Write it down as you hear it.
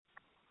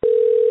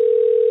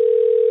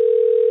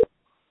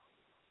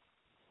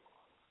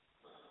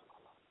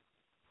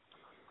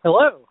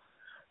Hello.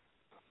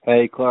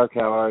 Hey, Clark,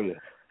 how are you?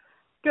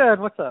 Good.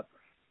 What's up?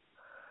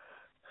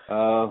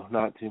 Oh,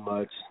 not too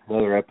much.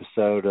 Another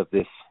episode of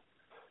this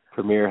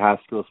Premier High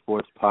School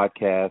Sports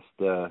Podcast.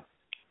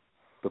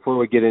 Before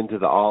we get into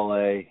the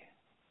All-A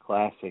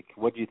Classic,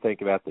 what do you think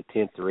about the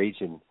 10th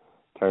Region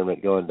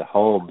tournament going to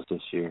Holmes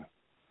this year?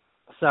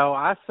 So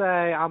I say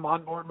I'm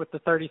on board with the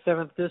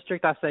 37th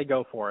District. I say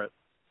go for it.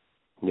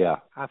 Yeah.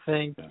 I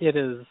think it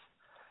is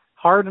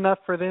hard enough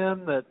for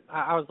them that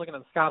I was looking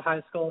at Scott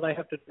High School. They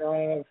have to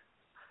drive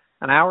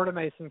an hour to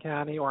Mason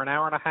County or an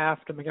hour and a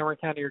half to Montgomery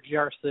County or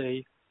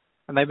GRC,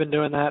 and they've been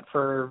doing that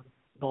for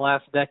the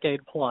last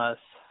decade plus.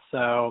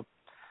 So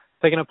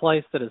picking a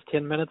place that is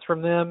 10 minutes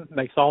from them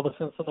makes all the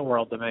sense in the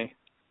world to me.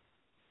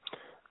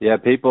 Yeah,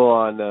 people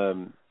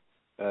on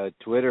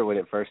Twitter, when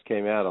it first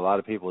came out, a lot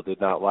of people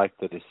did not like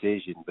the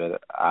decision,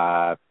 but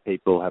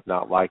people have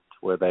not liked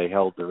where they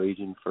held the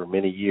region for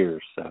many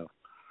years. So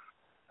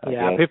I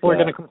guess, people are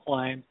going to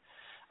complain.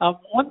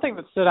 One thing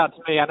that stood out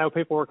to me, I know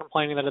people were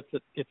complaining that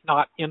it's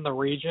not in the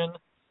region.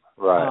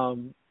 Right.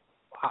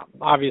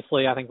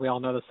 Obviously, I think we all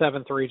know the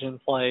 7th region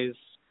plays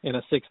in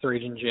a 6th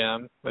region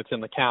gym that's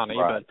in the county.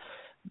 Right. But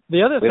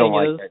the other we thing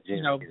don't is, like that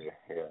gym either.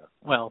 Yeah.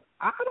 Well,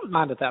 I don't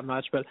mind it that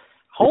much, but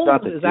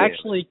Holmes is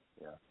actually,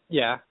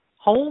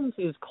 Holmes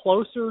is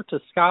closer to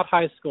Scott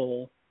High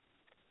School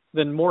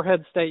than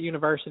Morehead State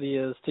University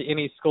is to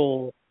any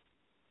school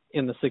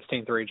in the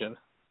 16th region.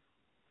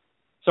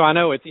 So I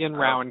know it's in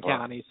Rowan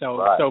County,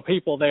 so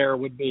people there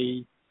would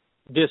be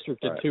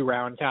districted to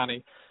Rowan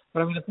County.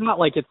 But I mean, it's not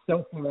like it's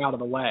so far out of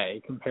the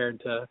way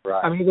compared to.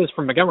 I mean, it is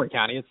from Montgomery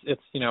County.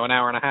 It's an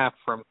hour and a half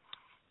from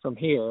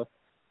here.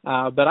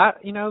 But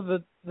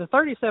the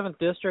 37th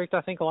district,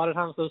 I think a lot of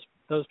times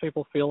those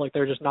people feel like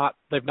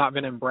they've not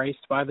been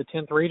embraced by the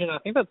 10th region. I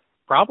think that's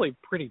probably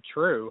pretty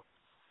true.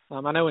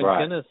 I know in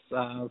tennis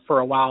for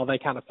a while they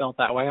kind of felt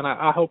that way, and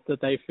I hope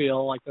that they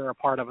feel like they're a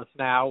part of us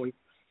now. We've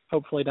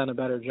hopefully done a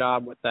better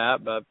job with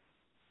that, but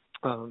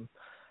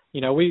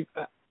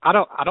I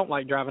don't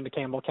like driving to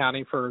Campbell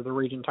County for the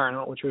region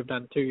tournament, which we've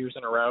done 2 years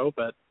in a row,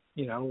 but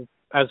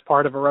as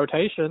part of a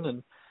rotation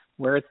and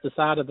where it's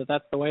decided that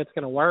that's the way it's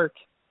going to work,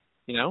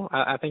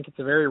 I think it's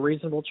a very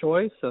reasonable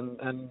choice,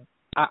 and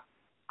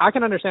I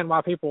can understand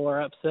why people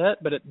are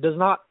upset, but it does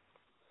not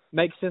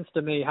make sense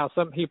to me how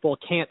some people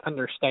can't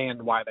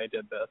understand why they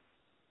did this.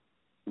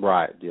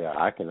 Right, yeah,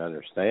 I can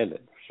understand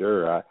it,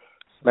 sure.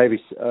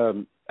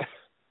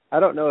 I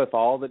don't know if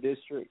all the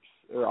districts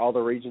or all the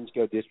regions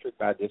go district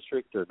by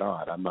district or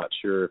not. I'm not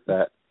sure if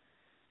that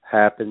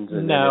happens.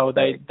 No,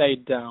 they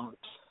don't.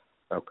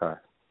 Okay.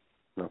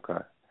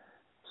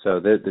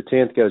 So the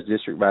 10th goes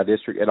district by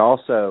district. And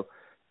also,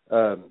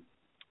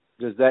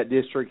 does that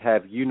district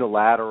have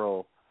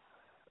unilateral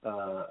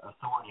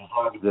authority as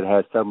long as it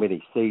has so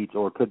many seats,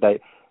 or could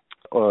they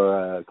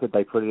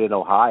put it in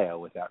Ohio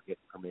without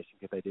getting permission?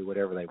 Could they do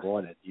whatever they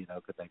wanted?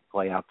 Could they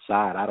play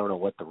outside? I don't know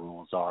what the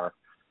rules are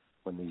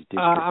when these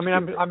districts.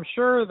 I'm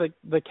sure the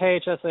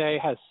KHSAA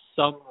has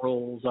some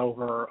rules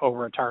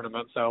over a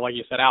tournament. So, like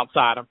you said,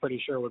 outside, I'm pretty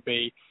sure would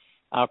be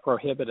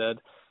prohibited.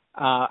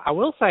 I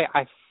will say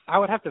I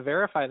would have to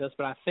verify this,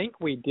 but I think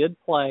we did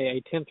play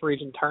a 10th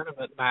region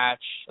tournament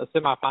match, a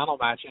semifinal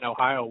match in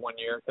Ohio one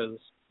year because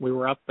we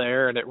were up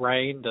there and it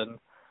rained and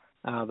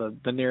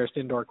the nearest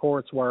indoor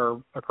courts were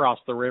across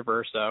the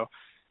river. So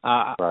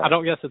I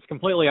don't guess it's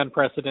completely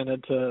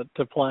unprecedented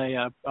to play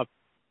a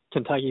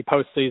Kentucky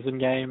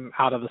postseason game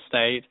out of the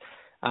state.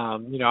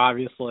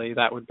 Obviously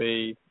that would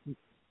be,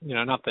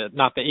 not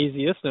the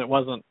easiest, and it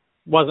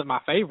wasn't my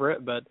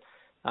favorite, but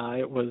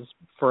it was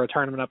for a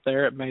tournament up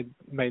there. It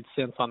made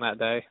sense on that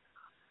day.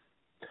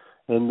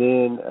 And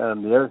then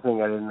the other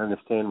thing I didn't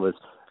understand was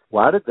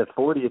why did the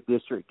 40th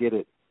district get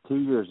it 2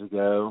 years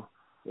ago,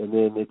 and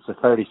then it's the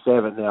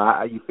 37th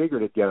now? You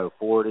figured it'd go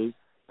 40,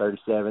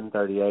 37,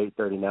 38,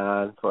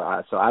 39.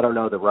 So I don't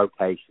know the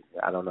rotation.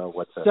 I don't know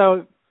what the.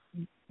 So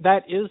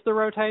that is the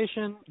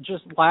rotation.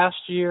 Just last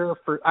year,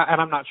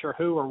 and I'm not sure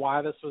who or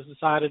why this was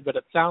decided, but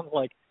it sounds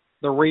like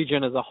the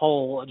region as a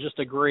whole just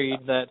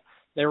agreed that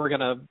they were going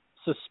to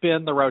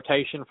suspend the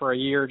rotation for a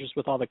year just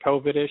with all the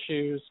COVID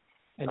issues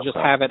and just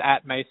have it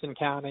at Mason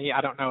County.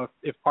 I don't know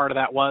if part of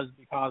that was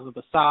because of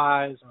the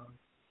size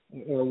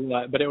or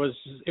what, but it was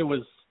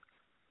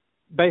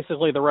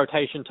basically the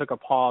rotation took a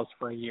pause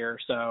for a year.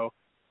 So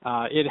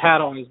it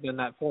had always been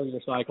that 4-year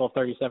cycle,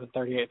 37,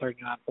 38,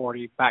 39,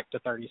 40, back to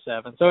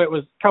 37. So it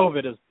was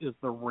COVID is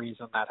the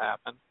reason that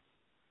happened.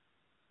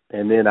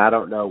 And then I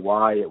don't know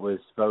why it was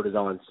voted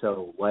on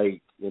so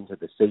late into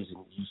the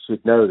season. You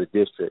should know the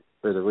district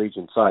or the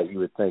region site, you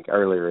would think,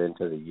 earlier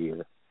into the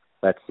year.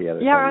 That's the other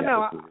thing. Yeah, I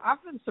know.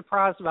 I've been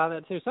surprised by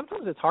that, too.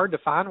 Sometimes it's hard to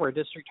find where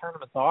district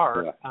tournaments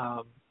are.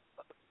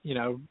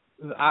 Yeah.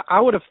 I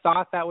would have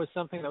thought that was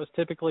something that was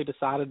typically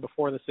decided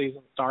before the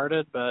season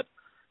started, but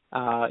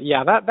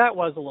that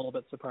was a little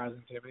bit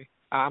surprising to me.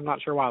 I'm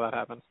not sure why that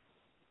happened.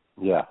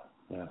 Yeah.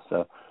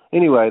 So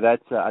anyway,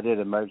 that's I did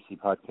an emergency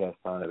podcast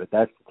on it, but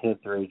that's the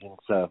 10th region.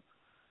 So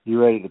you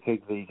ready to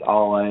pick these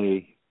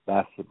All-A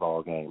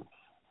basketball games?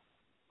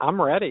 I'm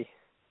ready.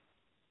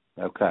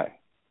 Okay.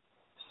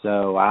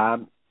 So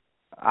I'm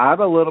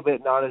a little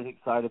bit not as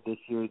excited this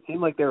year. It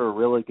seemed like they were a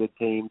really good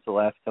team the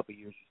last couple of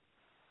years,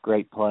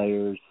 great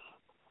players.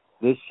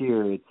 This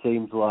year it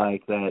seems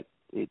like that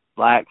it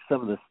lacks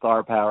some of the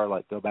star power,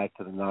 like go back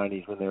to the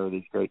 90s when there were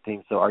these great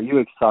teams. So are you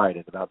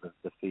excited about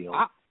the field?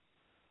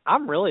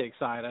 I'm really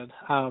excited.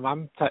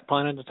 I'm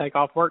planning to take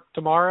off work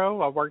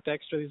tomorrow. I worked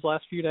extra these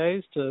last few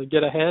days to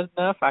get ahead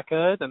enough I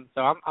could, and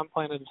so I'm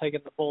planning to take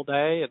in the full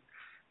day and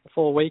the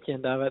full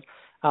weekend of it.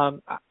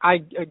 I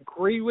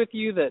agree with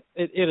you that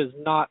it is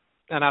not,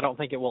 and I don't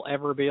think it will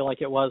ever be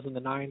like it was in the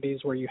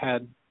 90s where you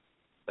had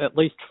at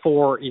least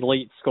 4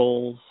 elite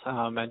schools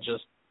and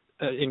just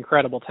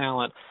incredible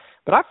talent.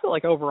 But I feel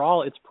like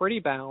overall it's pretty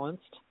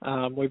balanced.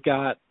 We've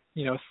got,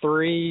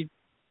 3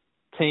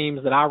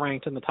 teams that I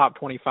ranked in the top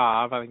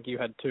 25. I think you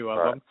had 2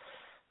 of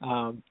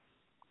them.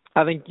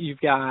 I think you've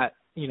got,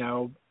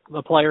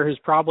 a player who's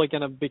probably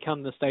going to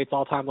become the state's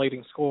all-time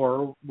leading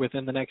scorer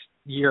within the next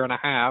year and a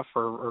half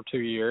or 2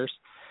 years.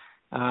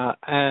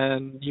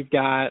 And you've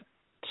got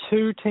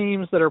 2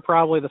 teams that are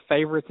probably the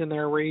favorites in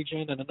their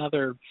region and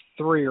another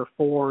 3 or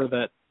 4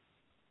 that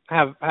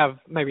have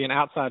maybe an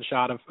outside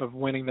shot of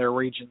winning their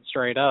region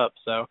straight up.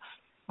 So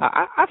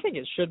I think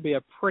it should be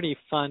a pretty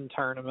fun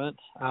tournament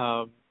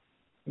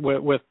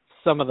with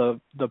some of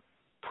the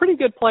pretty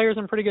good players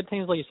and pretty good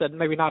teams, like you said,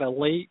 maybe not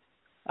elite,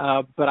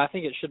 but I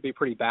think it should be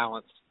pretty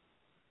balanced.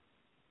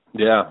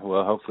 Yeah,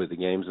 well, hopefully the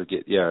games will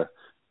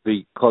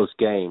be close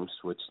games,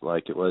 which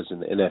like it was in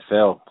the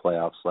NFL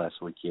playoffs last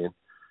weekend.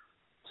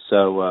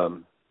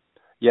 So,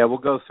 we'll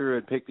go through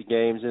and pick the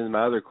games. And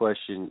my other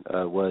question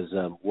was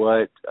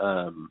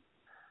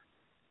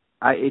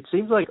it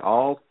seems like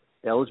all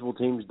eligible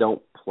teams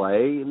don't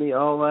play in the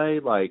All-A.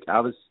 Like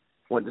I was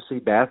wanting to see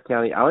Bath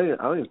County. I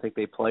don't even think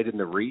they played in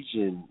the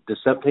region. Do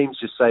some teams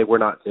just say we're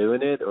not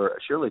doing it, or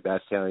surely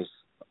Bath County's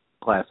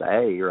Class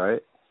A,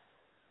 right?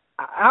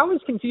 I was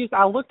confused.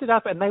 I looked it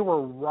up, and they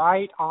were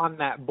right on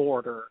that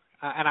border.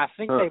 And I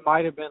think they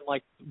might have been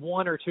like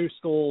 1 or 2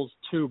 schools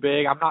too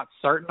big. I'm not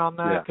certain on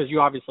that because you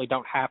obviously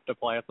don't have to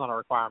play. It's not a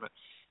requirement.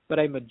 But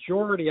a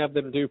majority of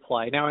them do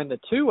play. Now, in the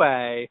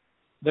 2A,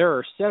 there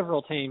are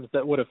several teams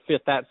that would have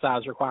fit that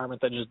size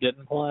requirement that just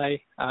didn't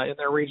play in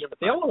their region. But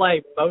the OLA,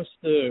 most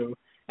do.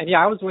 And,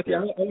 I was with you. I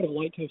would have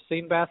liked to have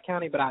seen Bath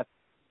County, but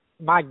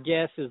my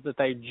guess is that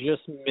they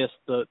just missed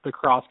the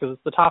cross because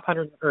it's the top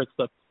 100 or it's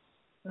the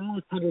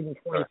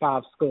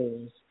 125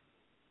 schools.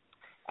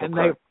 And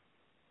they,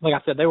 like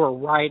I said, they were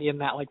right in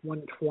that like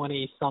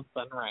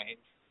 120-something range.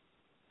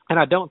 And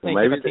I don't think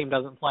if a team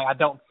doesn't play, I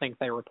don't think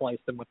they replace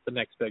them with the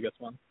next biggest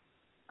one.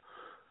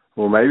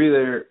 Well, maybe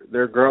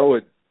they're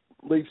growing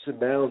leaps and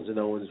bounds in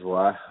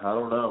Owensville. I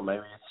don't know.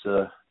 Maybe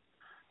it's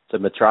a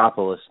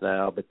metropolis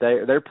now, but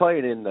they're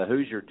playing in the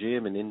Hoosier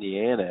Gym in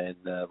Indiana,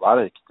 and a lot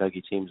of the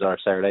Kentucky teams are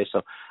Saturday.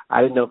 So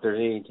I didn't know if there's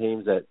any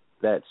teams that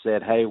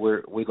said, hey,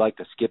 we'd like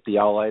to skip the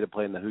All-A to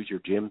play in the Hoosier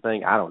Gym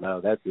thing. I don't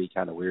know. That'd be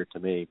kind of weird to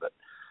me, but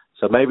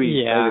so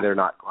maybe they're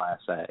not Class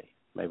A.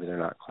 Maybe they're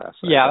not Class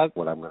A. Yeah, that's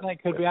what I'm going to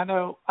that could be. I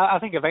know. I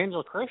think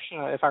Evangel Christian,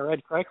 if I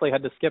read correctly,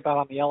 had to skip out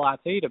on the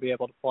LIT to be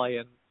able to play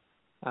in.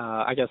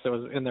 I guess it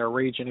was in their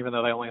region, even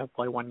though they only have to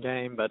play one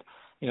game. But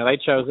they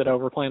chose it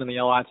over playing in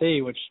the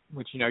LIT, which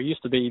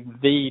used to be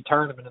the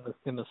tournament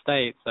in the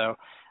state. So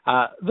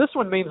this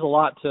one means a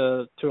lot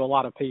to a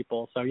lot of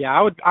people. So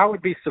I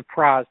would be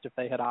surprised if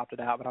they had opted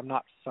out, but I'm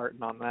not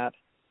certain on that.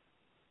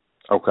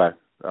 Okay.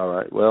 All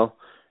right. Well,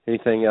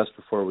 anything else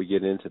before we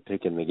get into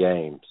picking the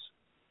games?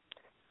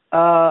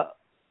 I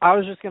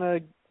was just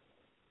going to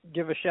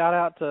give a shout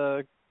out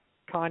to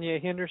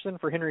Kanye Henderson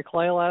for Henry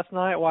Clay last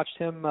night. Watched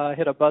him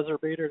hit a buzzer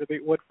beater to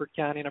beat Woodford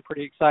County in a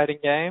pretty exciting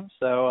game.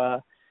 So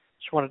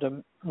just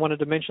wanted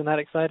to mention that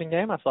exciting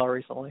game I saw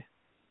recently.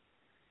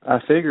 I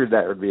figured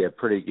that would be a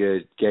pretty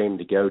good game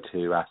to go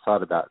to. I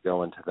thought about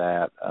going to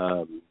that.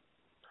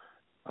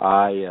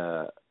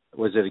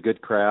 Was it a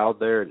good crowd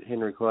there at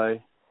Henry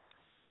Clay?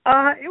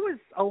 It was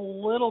a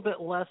little bit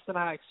less than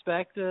I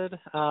expected,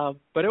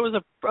 but it was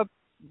a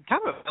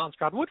kind of a balanced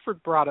crowd.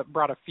 Woodford brought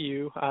a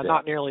few,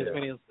 not nearly as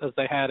many as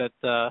they had at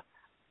the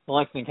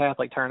Lexington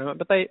Catholic tournament,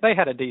 but they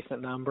had a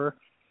decent number.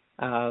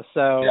 It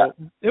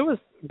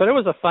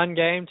was a fun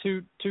game.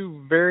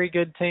 Two very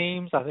good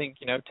teams. I think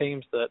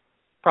teams that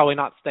probably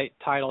not state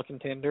title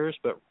contenders,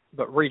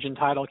 but region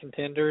title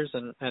contenders,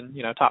 and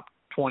top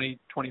 20,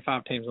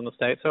 25 teams in the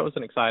state. So it was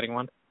an exciting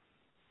one.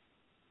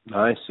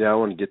 Nice. Yeah, I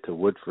want to get to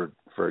Woodford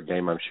for a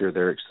game. I'm sure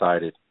they're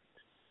excited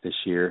this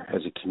year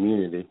as a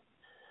community.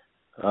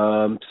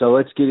 So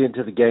let's get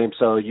into the game.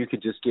 So you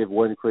could just give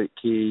one quick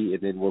key,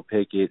 and then we'll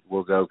pick it.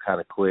 We'll go kind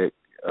of quick.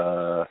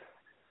 So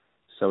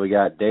we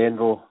got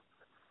Danville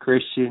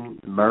Christian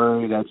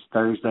Murray. That's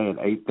Thursday at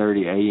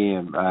 8:30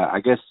 a.m. I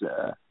guess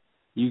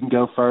you can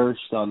go first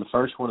on the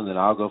first one, and then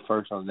I'll go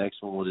first on the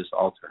next one. We'll just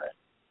alternate.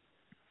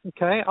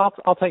 Okay,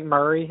 I'll take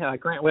Murray.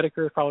 Grant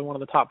Whitaker is probably one of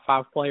the top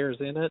 5 players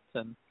in it,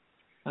 and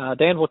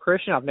Danville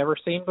Christian I've never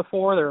seen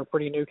before. They're a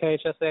pretty new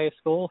KHSAA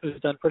school who's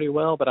done pretty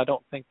well, but I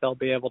don't think they'll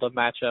be able to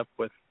match up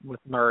with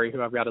Murray,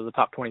 who I've got as a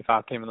top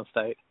 25 team in the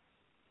state.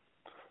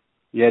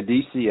 Yeah,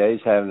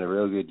 DCA's having a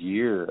real good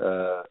year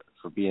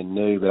for being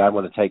new, but I'm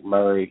going to take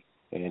Murray,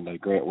 and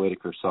Grant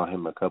Whitaker saw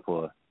him a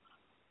couple of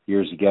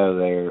years ago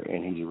there,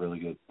 and he's a really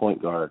good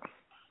point guard.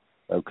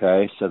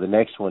 Okay, so the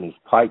next one is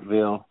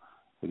Pikeville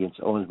against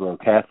Owensboro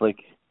Catholic.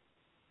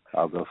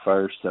 I'll go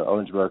first. So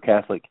Owensboro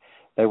Catholic,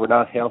 they were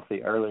not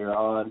healthy earlier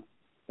on.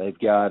 They've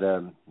got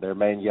their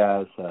main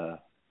guys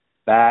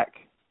back.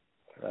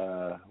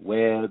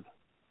 Webb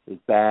is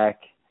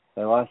back.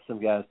 They lost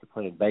some guys to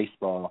play in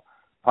baseball.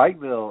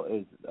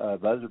 Pikeville is a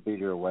buzzer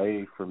beater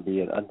away from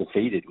being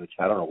undefeated, which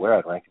I don't know where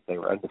I'd rank if they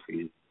were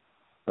undefeated.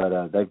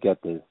 But they've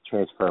got the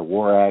transfer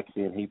Warax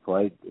in. He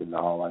played in the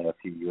All-A a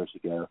few years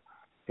ago.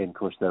 And, of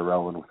course, they're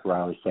rolling with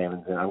Riley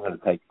Salmons. And I'm going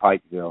to take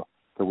Pikeville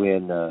to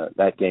win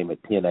that game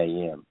at 10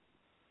 a.m.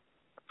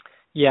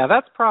 Yeah,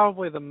 that's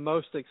probably the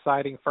most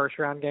exciting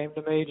first-round game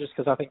to me just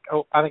because I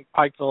think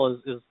Pikeville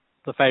is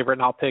the favorite,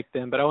 and I'll pick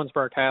them. But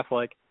Owensboro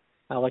Catholic,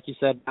 like you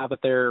said, now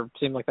that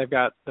seem like they've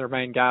got their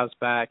main guys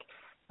back,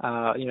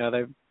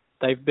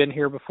 they've been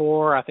here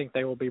before. I think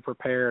they will be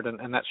prepared,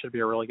 and that should be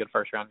a really good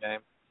first-round game.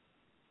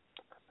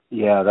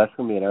 Yeah, that's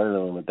going to be an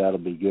early one, but that'll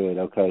be good.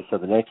 Okay, so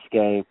the next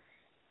game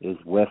is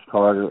West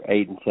Carter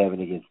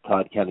 8-7 against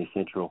Todd County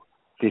Central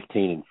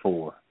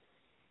 15-4.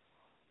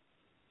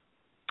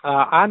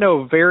 I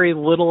know very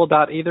little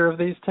about either of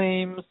these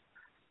teams,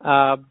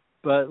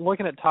 but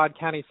looking at Todd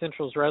County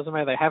Central's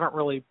resume, they haven't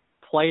really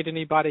played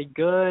anybody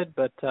good,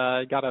 but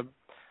got a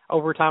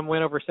overtime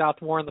win over South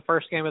Warren the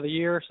first game of the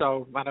year.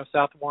 So I know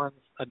South Warren's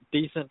a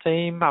decent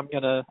team. I'm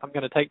gonna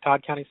take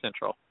Todd County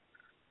Central.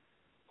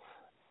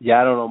 Yeah,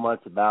 I don't know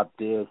much about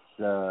this.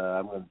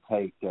 I'm going to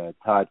take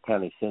Todd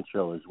County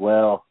Central as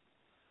well.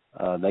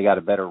 They got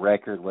a better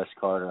record. West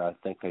Carter, I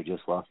think they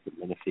just lost to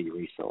Menifee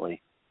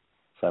recently.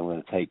 So I'm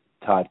going to take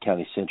Todd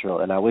County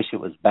Central. And I wish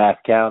it was Bath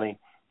County,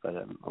 but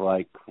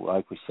like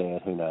we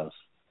said, who knows?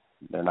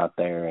 They're not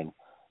there. And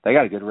they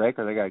got a good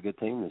record. They got a good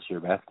team this year,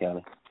 Bath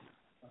County.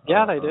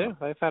 Yeah, they do.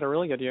 They've had a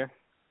really good year.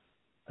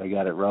 They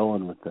got it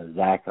rolling with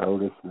Zach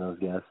Otis and those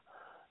guys.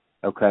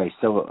 Okay,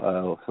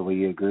 so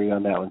we agree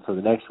on that one. So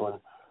the next one,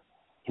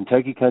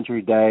 Kentucky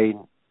Country Day,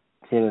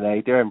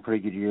 10-8. They're having a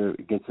pretty good year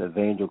against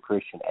Evangel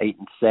Christian,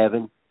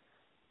 8-7.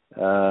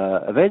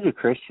 Evangel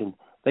Christian,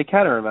 they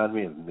kind of remind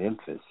me of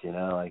Memphis,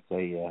 like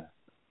they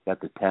got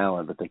the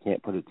talent, but they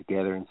can't put it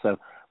together. And so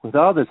with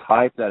all this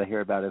hype that I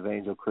hear about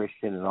Evangel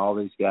Christian and all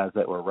these guys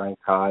that were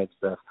ranked high and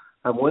stuff,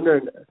 I'm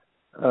wondering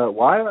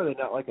why are they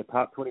not like a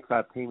top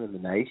 25 team in the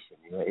nation?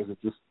 Is it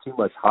just too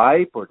much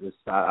hype or just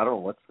I don't know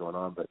what's going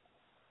on, but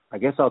I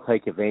guess I'll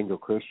take Evangel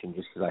Christian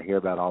just because I hear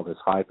about all this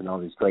hype and all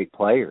these great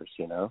players,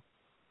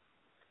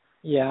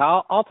 Yeah,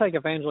 I'll take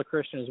Evangel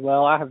Christian as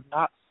well. I have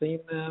not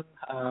seen them.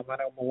 I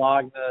know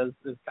Malagna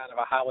is kind of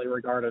a highly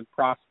regarded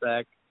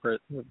prospect for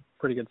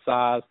pretty good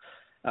size.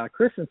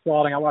 Christian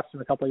Spalding, I watched him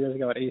a couple of years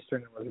ago at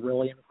Eastern and was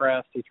really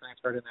impressed. He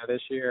transferred in there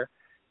this year.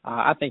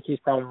 I think he's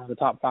probably one of the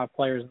top 5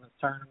 players in this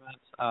tournament.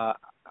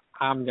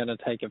 I'm going to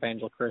take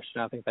Evangel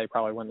Christian. I think they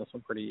probably win this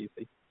one pretty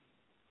easy.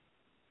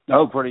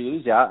 Oh, pretty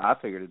easy. I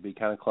figured it'd be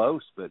kind of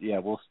close, but yeah,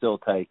 we'll still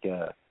take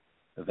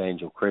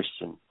Evangel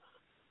Christian.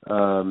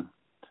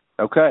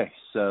 Okay,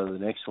 so the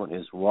next one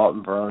is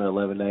Walton Verona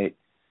 11-8,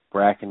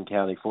 Bracken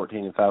County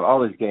 14-5.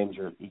 All these games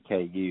are at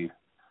EKU.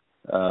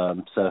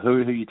 So who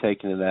are you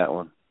taking in that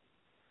one?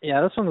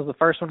 Yeah, this one was the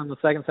first one in the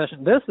second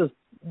session. This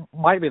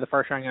might be the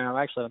first round game I'm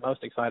actually the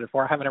most excited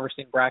for. I haven't ever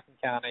seen Bracken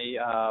County.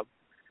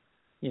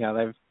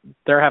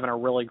 They're having a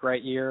really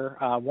great year.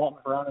 Walton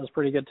Verona is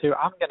pretty good too.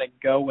 I'm going to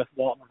go with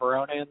Walton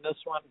Verona in this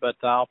one, but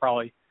I'll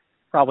probably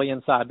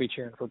inside be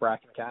cheering for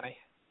Bracken County.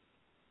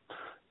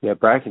 Yeah,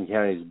 Bracken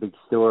County is a big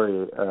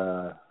story.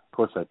 Of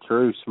course, a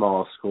true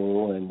small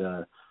school, and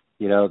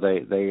they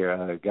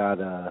got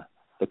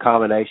the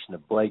combination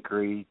of Blake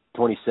Reed,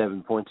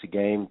 27 points a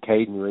game,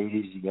 Caden Reed,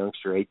 he's a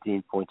youngster,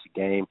 18 points a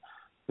game.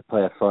 They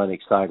play a fun,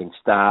 exciting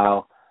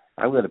style.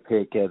 I'm going to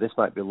pick. This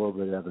might be a little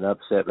bit of an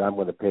upset, but I'm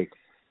going to pick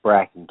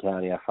Bracken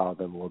County. I followed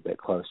them a little bit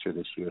closer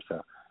this year,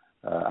 so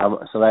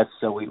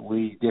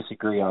we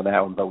disagree on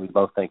that one, but we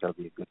both think it'll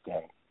be a good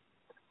game.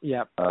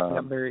 Yep,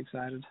 I'm very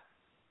excited.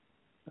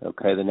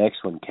 Okay, the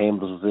next one,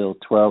 Campbellsville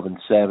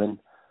 12-7,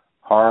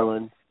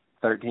 Harlan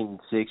 13-6,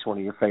 one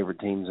of your favorite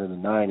teams in the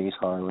 90s,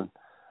 Harlan.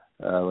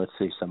 Let's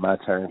see, so my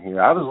turn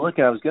here. I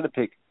was going to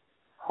pick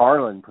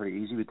Harlan pretty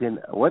easy, but then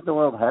what in the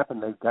world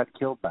happened? They got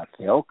killed by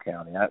Kell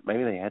County.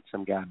 Maybe they had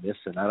some guy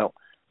missing. I don't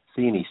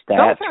see any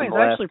stats from the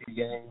last few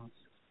games.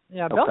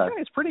 Yeah, Bell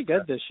County's pretty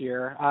good this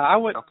year. I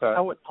wouldn't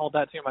hold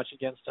that too much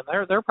against them.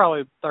 They're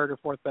probably third or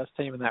fourth best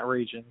team in that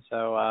region.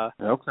 So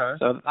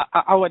So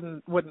I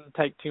wouldn't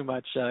take too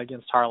much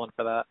against Harlan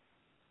for that.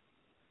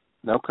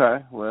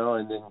 Okay, well,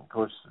 and then of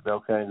course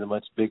Bell County's a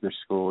much bigger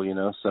school,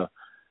 So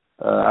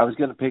I was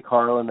going to pick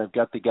Harlan. They've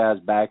got the guys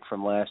back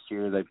from last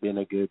year. They've been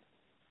a good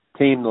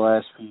team the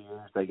last few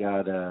years. They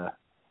got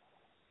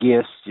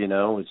Gist,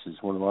 which is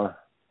one of our.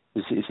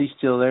 Is he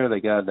still there?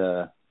 They got.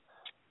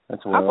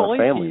 That's one of our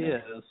family. I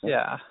believe he is,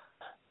 yeah.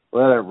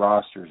 Well, their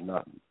roster's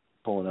not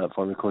pulling up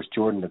for me. Of course,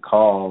 Jordan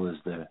DeCall is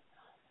the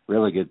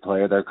really good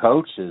player. Their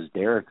coach is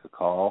Derek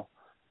Call,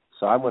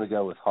 so I'm going to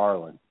go with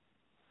Harlan.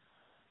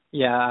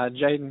 Yeah,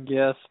 Jaden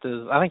Gist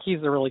I think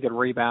he's a really good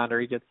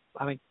rebounder.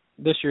 I think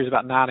this year he's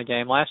about 9 a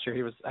game. Last year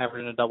he was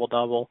averaging a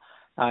double-double.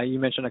 You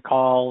mentioned a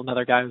Call,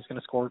 another guy who's going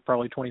to score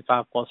probably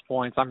 25-plus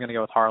points. I'm going to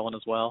go with Harlan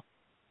as well.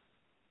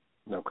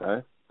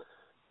 Okay.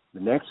 The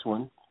next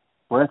one,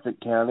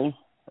 Breathitt County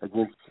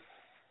against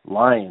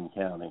Lyon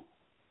County.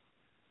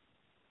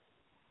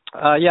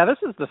 Yeah, this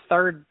is the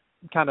third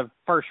kind of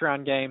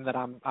first-round game that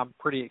I'm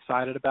pretty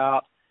excited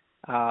about.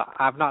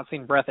 I've not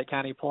seen Breathitt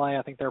County play.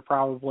 I think they're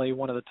probably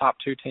one of the top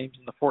 2 teams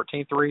in the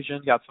 14th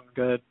region. Got some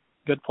good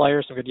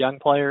players, some good young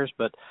players,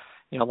 but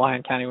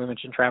Lyon County, we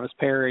mentioned Travis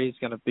Perry is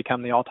going to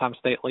become the all-time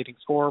state leading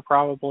scorer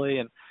probably,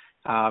 and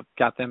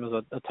got them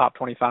as a top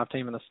 25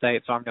 team in the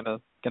state. So I'm going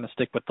to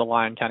stick with the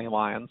Lyon County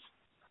Lions.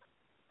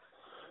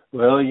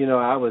 Well,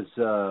 I was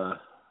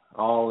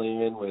all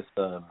in with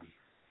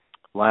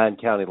Lyon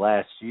County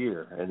last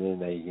year, and then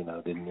they,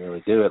 didn't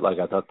really do it like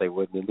I thought they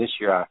would. And this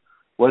year I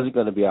wasn't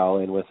going to be all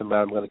in with them, but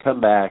I'm going to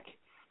come back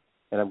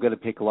and I'm going to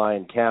pick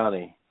Lyon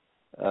County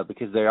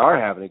because they are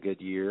having a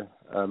good year.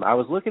 I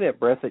was looking at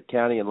Breathitt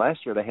County, and last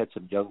year they had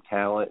some young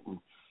talent,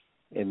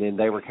 and then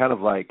they were kind of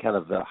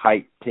the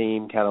hype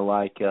team, kind of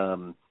like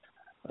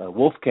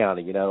Wolf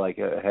County,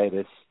 hey,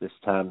 this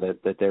time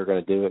that they're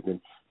going to do it. And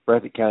then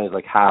Breathitt County is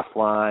like high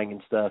flying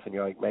and stuff, and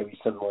you're like maybe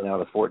someone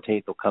out of the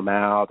 14th will come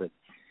out, and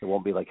it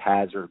won't be like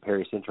Hazard or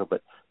Perry Central.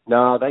 But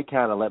no, they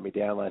kind of let me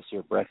down last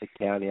year. Breathitt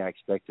County, I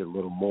expected a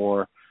little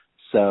more.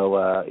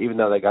 So even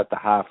though they got the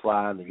high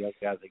fly and the young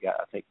guys, they got,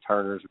 I think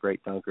Turner's a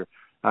great dunker.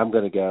 I'm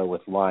going to go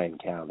with Lyon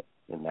County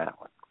in that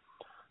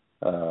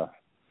one.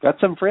 Got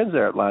some friends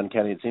there at Lyon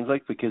County, it seems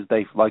like, because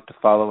they like to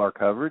follow our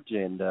coverage,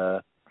 and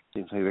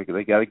seems like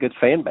they got a good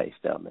fan base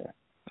down there.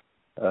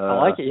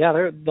 I like it.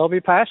 Yeah, they'll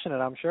be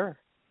passionate, I'm sure.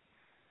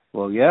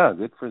 Well, yeah,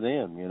 good for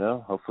them.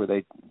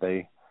 Hopefully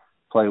they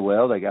play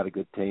well. They got a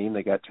good team.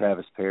 They got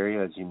Travis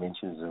Perry, as you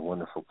mentioned, is a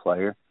wonderful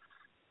player.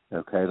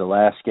 Okay, the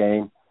last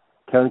game,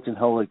 Covington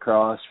Holy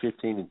Cross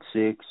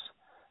 15-6,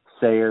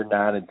 Sayre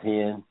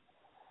 9-10.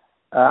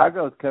 I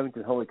go with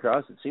Covington Holy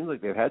Cross. It seems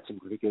like they've had some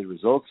pretty good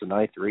results. The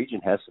ninth region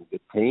has some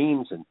good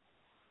teams, and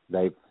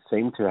they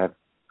seem to have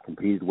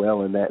competed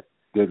well in that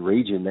good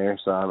region there.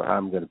 So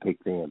I'm going to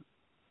pick them.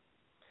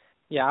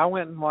 Yeah, I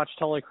went and watched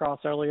Holy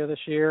Cross earlier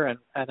this year, and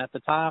at the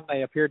time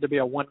they appeared to be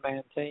a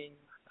one-man team.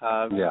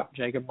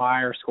 Jacob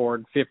Meyer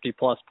scored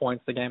 50-plus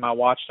points the game I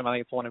watched him. I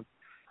think it's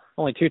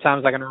only 2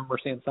 times I can remember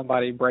seeing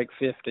somebody break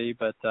 50,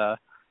 but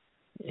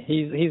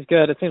he's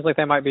good. It seems like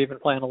they might be even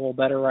playing a little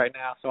better right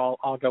now, so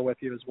I'll go with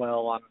you as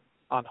well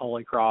on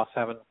Holy Cross,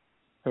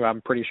 who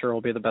I'm pretty sure will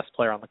be the best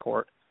player on the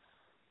court.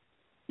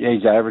 Yeah,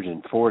 he's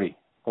averaging 40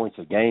 points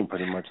a game,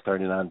 pretty much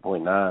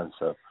 39.9.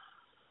 So,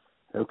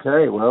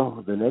 okay,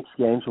 well, the next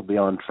games will be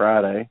on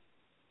Friday.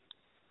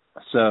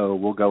 So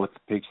we'll go with the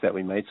picks that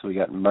we made. So we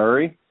got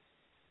Murray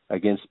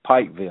against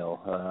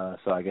Pikeville.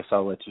 So I guess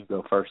I'll let you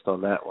go first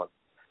on that one.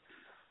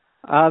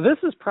 This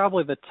is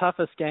probably the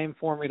toughest game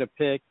for me to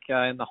pick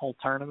in the whole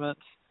tournament.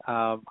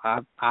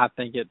 I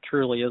think it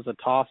truly is a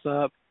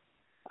toss-up.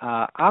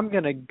 I'm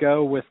going to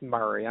go with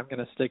Murray. I'm going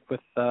to stick with,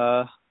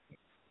 as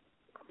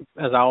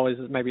I always,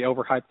 maybe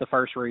overhype the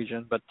first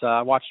region. But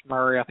I watched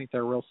Murray. I think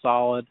they're real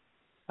solid.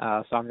 So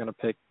I'm going to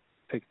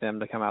pick them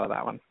to come out of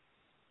that one.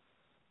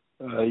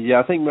 Yeah,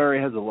 I think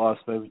Murray has a loss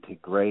maybe to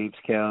Graves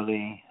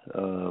County.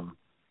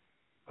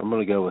 I'm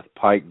going to go with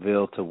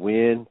Pikeville to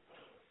win.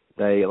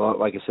 They,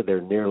 like I said,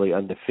 they're nearly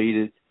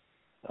undefeated,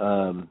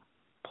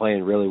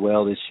 playing really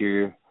well this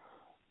year.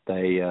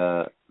 They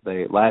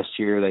last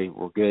year they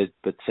were good,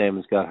 but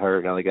Salmons got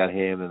hurt. Now they got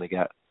him, and they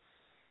got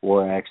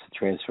Warax to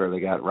transfer. They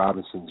got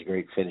Robinson's a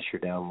great finisher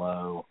down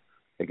low.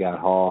 They got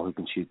Hall who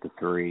can shoot the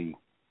 3.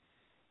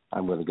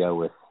 I'm going to go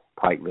with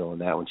Pikeville,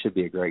 and that one should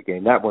be a great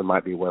game. That one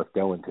might be worth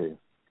going to if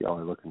y'all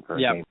are looking for a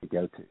game to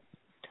go to.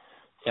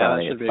 Yeah,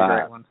 that should be a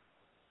great one.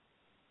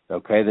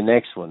 Okay, the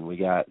next one we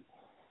got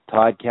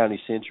Todd County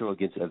Central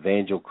against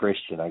Evangel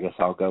Christian. I guess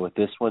I'll go with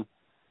this one.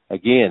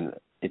 Again,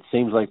 it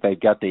seems like they've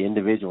got the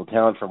individual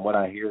talent from what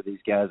I hear. These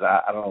guys,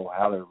 I don't know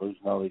how they're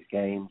losing all these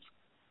games.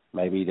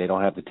 Maybe they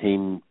don't have the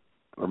team,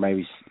 or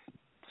maybe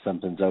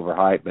something's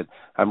overhyped. But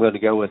I'm going to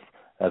go with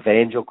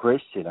Evangel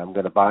Christian. I'm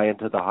going to buy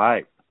into the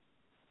hype.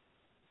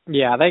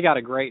 Yeah, they got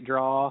a great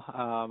draw.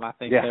 I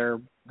think they're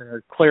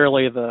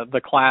clearly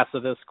the class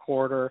of this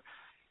quarter.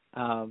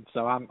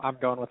 So I'm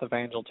going with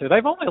Evangel too.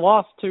 They've only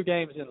lost 2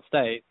 games in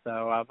state,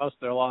 so most of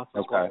their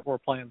losses were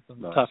playing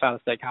some tough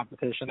out-of-state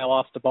competition. They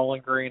lost to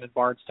Bowling Green and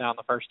Bardstown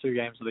the first 2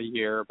 games of the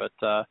year, but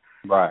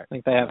I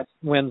think they have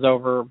wins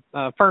over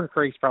Fern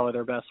Creek's probably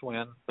their best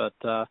win, but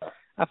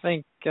I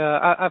think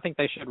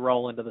they should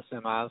roll into the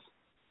semis.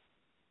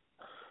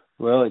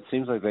 Well, it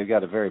seems like they've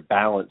got a very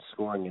balanced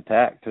scoring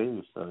attack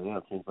too. So yeah,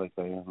 it seems like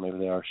they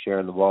are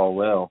sharing the ball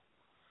well.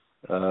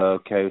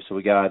 Okay, so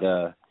we got.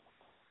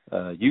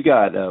 You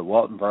got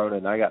Walton Verona,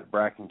 and I got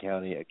Bracken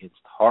County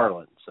against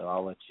Harlan, so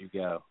I'll let you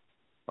go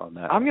on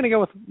that. I'm going to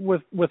go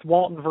with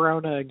Walton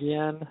Verona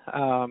again.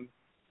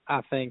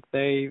 I think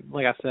they,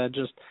 like I said,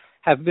 just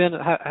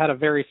had a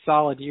very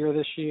solid year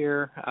this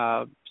year.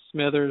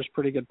 Smithers,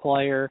 pretty good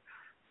player.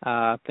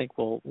 I think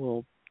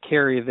will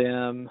carry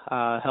them,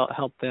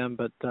 help them,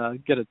 but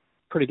get a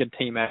pretty good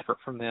team effort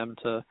from them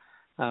to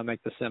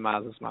make the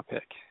semis is my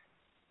pick.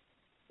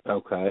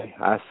 Okay,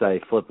 I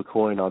say flip a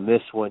coin on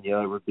this one. It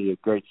would be a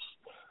great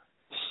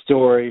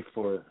story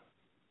for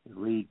the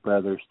Reed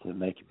brothers to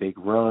make a big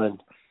run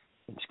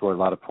and score a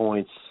lot of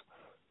points.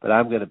 But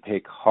I'm going to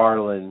pick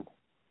Harlan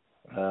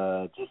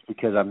just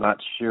because I'm not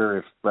sure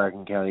if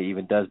Bracken County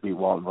even does beat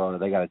Walton Verona.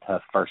 They got a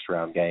tough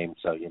first-round game,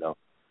 so,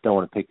 don't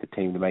want to pick the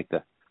team to make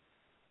the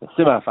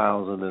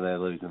semifinals and then they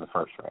lose in the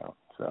first round.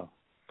 So,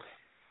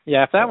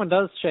 yeah, if that one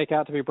does shake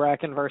out to be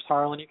Bracken versus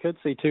Harlan, you could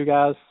see two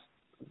guys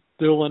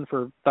dueling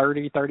for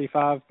 30,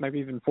 35, maybe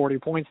even 40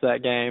 points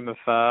that game if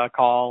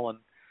Call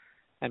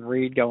and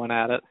Reed going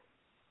at it.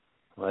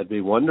 Well, that'd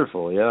be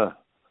wonderful, yeah.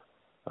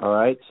 All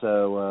right,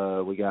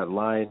 so we got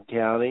Lyon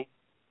County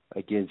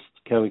against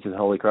Covington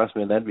Holy Cross.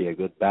 Man, that'd be a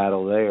good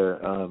battle there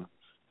of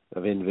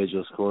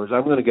individual scores.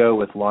 I'm going to go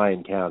with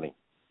Lyon County.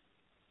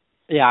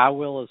 Yeah, I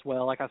will as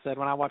well. Like I said,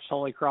 when I watched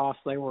Holy Cross,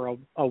 they were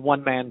a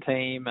one-man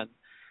team, and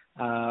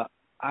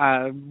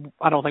I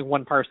don't think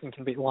one person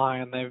can beat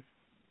Lyon.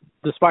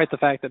 Despite the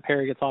fact that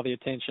Perry gets all the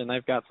attention,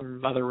 they've got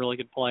some other really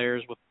good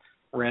players with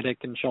Reddick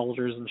and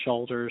Shoulders.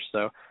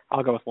 So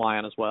I'll go with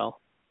Lyon as well.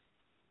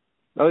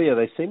 Oh, yeah,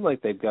 they seem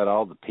like they've got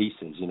all the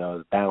pieces,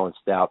 a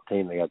balanced out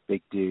team. They got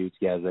big dudes,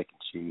 guys that can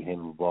shoot,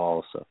 handle the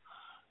ball. So,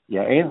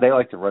 yeah, and they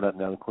like to run up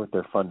and down the court.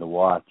 They're fun to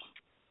watch.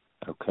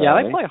 Okay.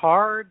 Yeah, they play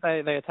hard.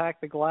 They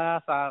attack the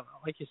glass.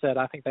 Like you said,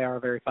 I think they are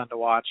very fun to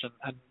watch,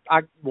 and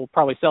I will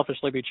probably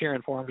selfishly be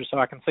cheering for them just so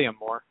I can see them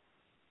more.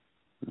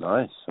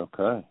 Nice.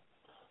 Okay.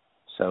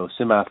 So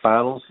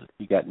semifinals,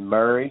 you got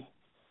Murray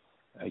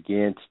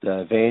against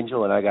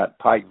Evangel, and I got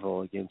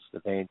Pikeville against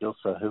Evangel.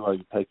 So who are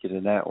you picking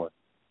in that one?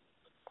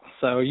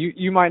 So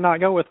you might not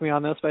go with me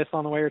on this based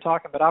on the way you're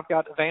talking, but I've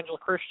got Evangel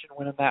Christian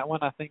winning that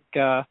one. I think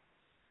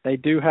they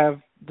do have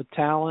the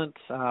talent.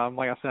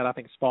 Like I said, I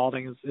think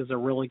Spalding is a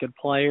really good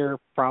player.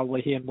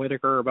 Probably he and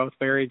Whitaker are both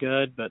very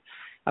good, but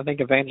I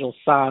think Evangel's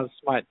size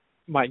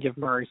might give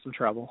Murray some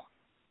trouble.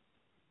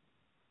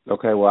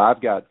 Okay, well,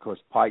 I've got, of course,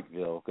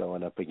 Pikeville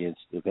going up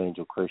against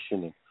Evangel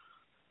Christian, and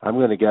I'm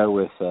going to go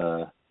with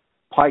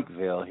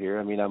Pikeville here.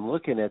 I mean, I'm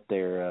looking at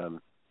their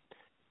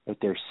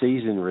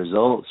season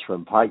results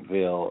from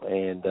Pikeville,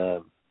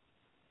 and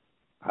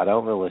I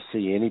don't really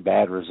see any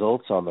bad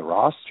results on the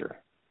roster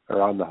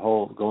or on the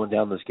whole going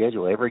down the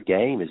schedule. Every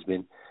game has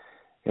been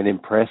an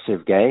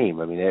impressive game.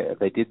 I mean,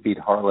 they did beat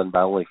Harlan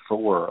by only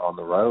 4 on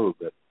the road,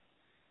 but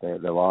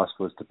the loss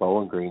was to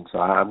Bowling Green. So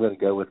I'm going to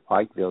go with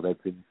Pikeville.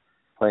 They've been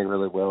playing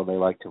really well, and they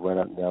like to run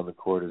up and down the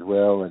court as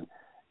well. And,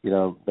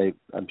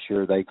 I'm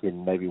sure they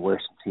can maybe wear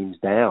some teams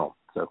down.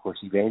 So, of course,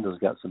 Evangel's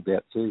got some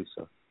depth too.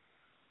 So,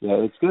 yeah,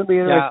 it's going to be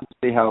interesting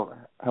to see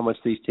how much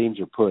these teams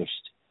are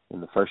pushed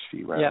in the first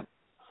few rounds. Yeah.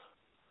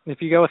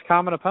 If you go with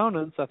common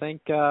opponents, I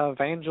think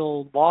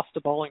Evangel lost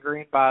to Bowling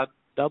Green by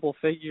double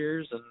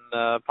figures,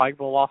 and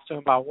Pikeville lost to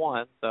him by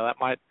 1. So that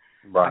might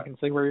I can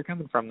see where you're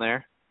coming from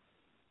there.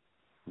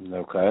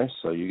 Okay,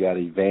 so you got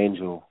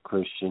Evangel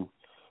Christian,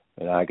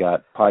 and I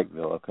got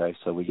Pikeville. Okay,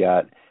 so we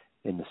got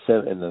in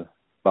the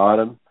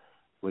bottom,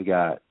 we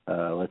got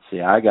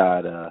I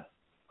got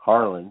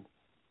Harlan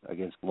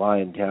against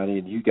Lyon County,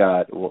 and you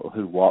got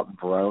Walton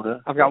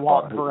Verona. I've got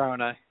Walton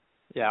Verona.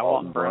 Yeah,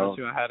 Walton Verona's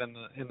who I had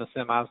in the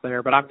semis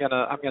there, but I'm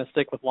gonna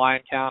stick with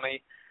Lyon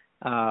County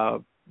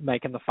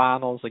making the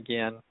finals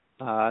again.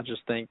 I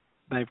just think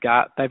they've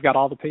got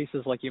all the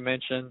pieces like you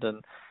mentioned,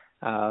 and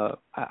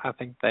I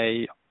think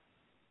they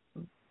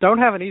don't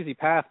have an easy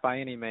path by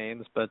any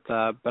means, but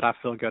I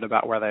feel good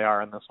about where they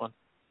are in this one.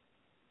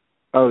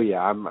 Oh yeah,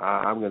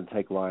 I'm going to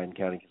take Lyon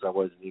County because I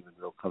wasn't even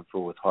real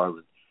comfortable with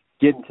Harlan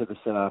getting to the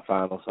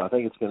semifinals, so I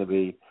think it's going to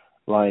be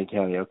Lyon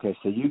County. Okay,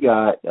 so you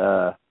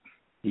got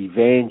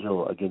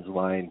Evangel against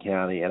Lyon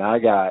County, and I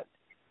got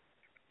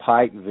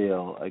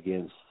Pikeville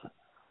against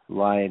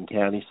Lyon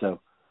County. So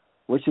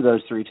which of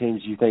those 3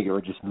 teams do you think it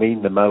would just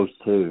mean the most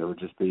to? It would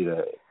just be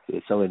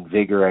it's so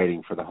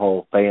invigorating for the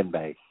whole fan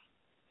base.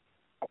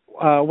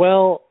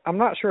 Well, I'm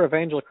not sure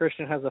Evangel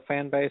Christian has a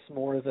fan base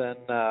more than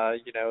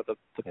the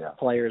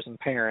players and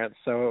parents.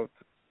 So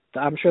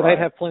I'm sure they'd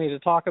have plenty to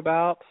talk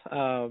about.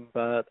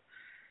 But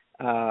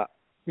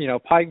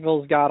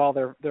Pikeville's got all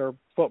their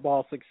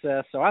football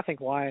success, so I think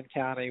Lyon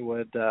County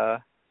would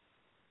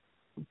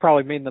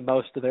probably mean the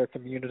most to their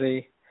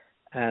community.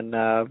 And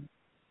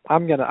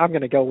I'm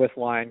gonna go with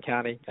Lyon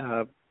County.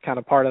 Kind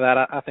of part of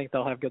that, I think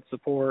they'll have good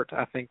support.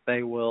 I think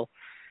they will.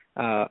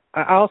 I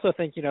also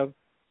think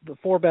the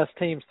 4 best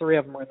teams, 3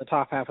 of them are in the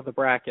top half of the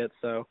bracket.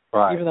 So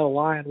even though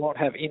Lyon won't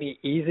have any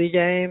easy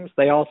games,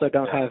 they also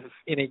don't have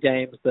any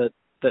games that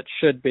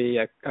should be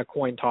a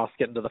coin toss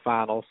getting to the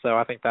finals. So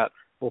I think that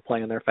will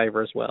play in their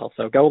favor as well.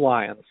 So go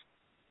Lions.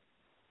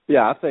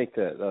 Yeah, I think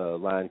that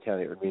Lyon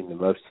County would mean the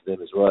most to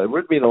them as well. It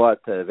would mean a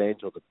lot to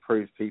Evangel to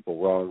prove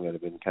people wrong that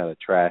have been kind of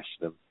trashing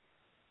them.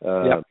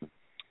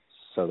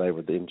 So they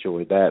would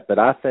enjoy that. But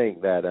I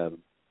think that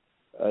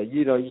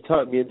you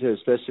talked me into it,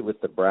 especially with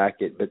the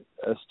bracket, but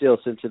still,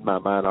 since in my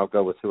mind, I'll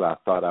go with who I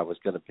thought I was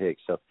going to pick.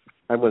 So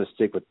I'm going to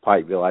stick with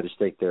Pikeville. I just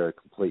think they're a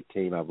complete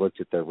team. I've looked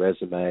at their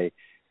resume.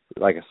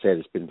 Like I said,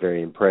 it's been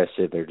very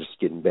impressive. They're just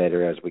getting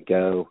better as we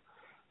go.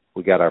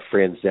 We got our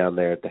friends down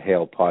there at the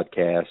Hale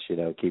podcast,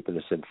 keeping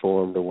us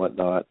informed and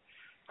whatnot.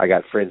 I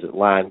got friends at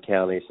Lyon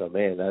County, so,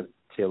 man, I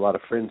see a lot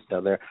of friends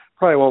down there.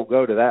 Probably won't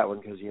go to that one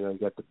because, you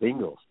got the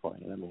Bengals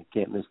playing. I mean, you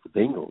can't miss the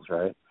Bengals,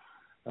 right?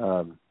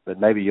 But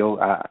maybe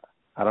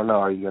I don't know,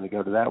 are you going to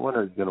go to that one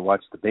or are you going to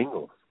watch the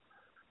Bengals?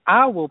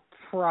 I will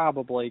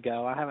probably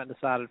go. I haven't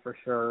decided for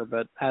sure,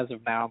 but as of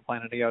now, I'm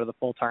planning to go to the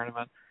full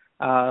tournament.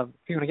 If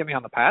you want to get me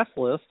on the pass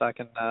list, I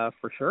can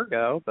for sure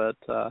go. But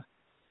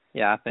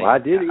yeah, I think. Well, I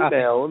did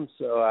email them,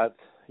 so I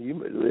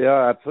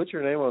put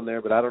your name on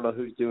there, but I don't know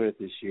who's doing it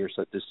this year.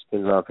 So it just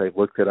depends on if they've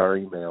looked at our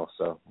email.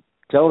 So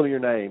tell them your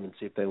name and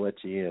see if they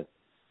let you in.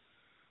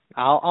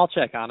 I'll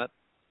check on it.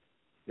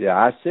 Yeah,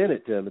 I sent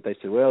it to them, but they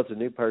said, well, it's a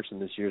new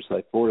person this year, so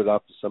they forwarded it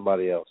off to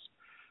somebody else.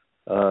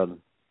 So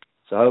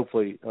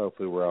hopefully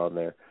we're on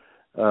there.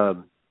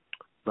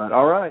 But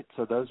all right,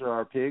 so those are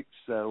our picks.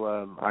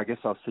 So I guess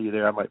I'll see you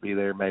there. I might be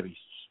there maybe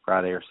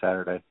Friday or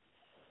Saturday.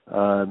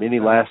 Any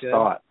last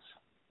thoughts?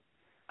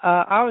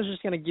 I was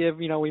just going to give,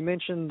 we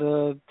mentioned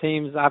the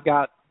teams. I've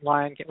got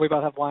we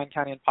both have Lyon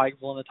County and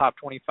Pikeville in the top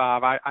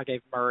 25. I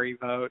gave Murray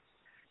votes.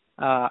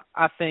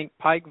 I think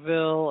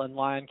Pikeville and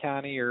Lyon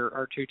County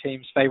are two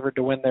teams favored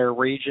to win their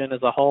region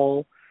as a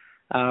whole,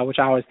 which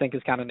I always think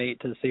is kind of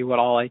neat to see what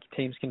all 8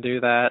 teams can do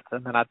that.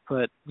 And then I'd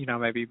put,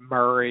 maybe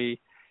Murray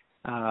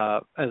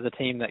as a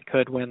team that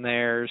could win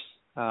theirs,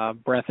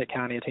 Breathitt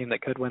County a team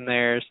that could win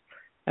theirs.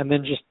 And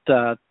then just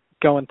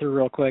going through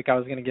real quick, I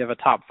was going to give a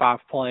top 5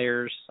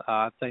 players.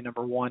 I'd say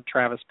number 1,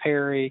 Travis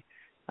Perry,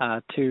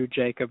 2,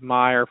 Jacob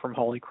Meyer from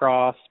Holy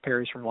Cross.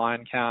 Perry's from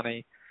Lyon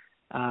County.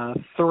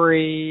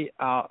 3,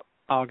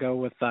 I'll go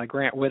with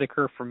Grant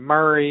Whitaker from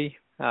Murray.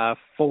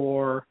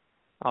 4,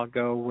 I'll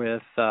go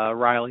with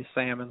Riley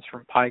Salmons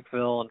from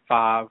Pikeville. And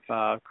 5,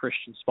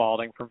 Christian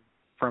Spalding from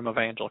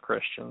Evangel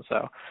Christian.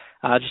 So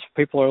just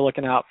people are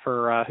looking out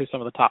for who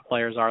some of the top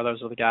players are.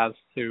 Those are the guys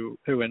who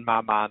in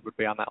my mind would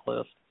be on that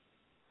list.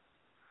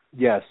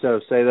 Yeah, so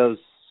say those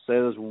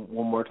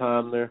one more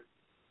time there.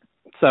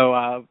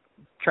 So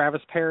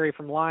Travis Perry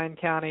from Lyon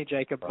County,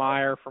 Jacob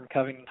Meyer from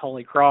Covington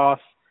Holy Cross,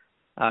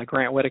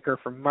 Grant Whitaker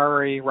from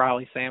Murray,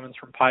 Riley Salmons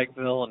from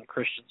Pikeville, and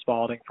Christian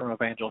Spalding from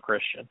Evangel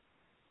Christian.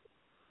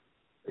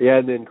 Yeah,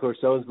 and then, of course,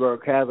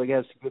 Owensboro Catholic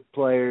has some good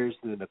players,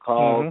 and then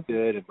McCall's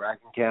good, and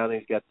Bracken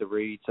County's got the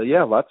Reed. So,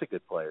 yeah, lots of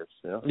good players.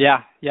 Yeah,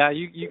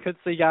 you could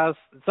see guys.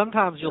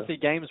 Sometimes you'll see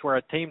games where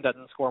a team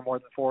doesn't score more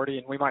than 40,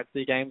 and we might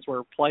see games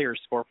where players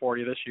score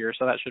 40 this year,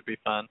 so that should be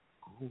fun.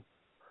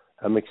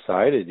 I'm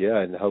excited, yeah,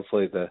 and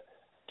hopefully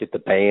get the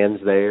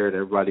bands there and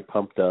everybody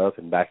pumped up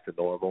and back to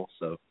normal.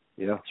 So,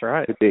 yeah, that's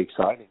right. It could be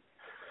exciting.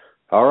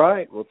 All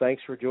right, well,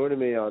 thanks for joining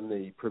me on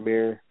the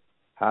Premier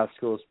High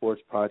School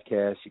Sports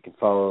Podcast. You can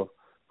follow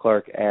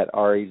Clark at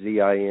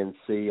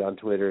REZINC on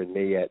Twitter and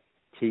me at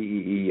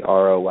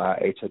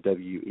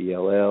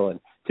TEEROYHOWELL. And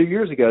 2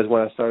 years ago is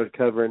when I started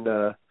covering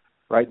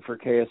writing for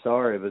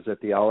KSR. It was at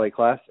the All-A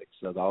Classics.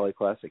 So the All-A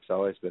Classics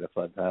always been a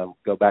fun time.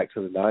 Go back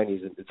to the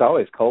 90s. And it's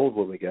always cold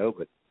when we go,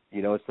 but,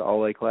 it's the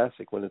All-A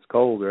Classic when it's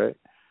cold, right?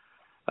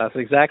 That's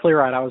exactly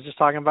right. I was just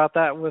talking about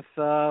that with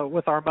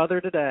our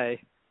mother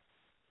today.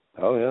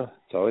 Oh, yeah.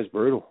 It's always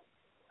brutal.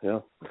 Yeah.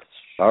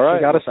 All right.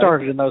 We got us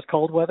started in those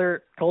cold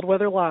weather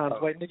lines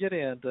waiting to get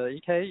into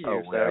EKU.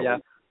 Oh,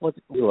 well,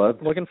 so, yeah,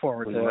 looking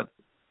forward to it.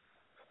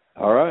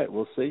 All right.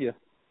 We'll see you.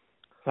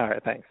 All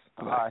right. Thanks.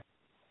 Bye.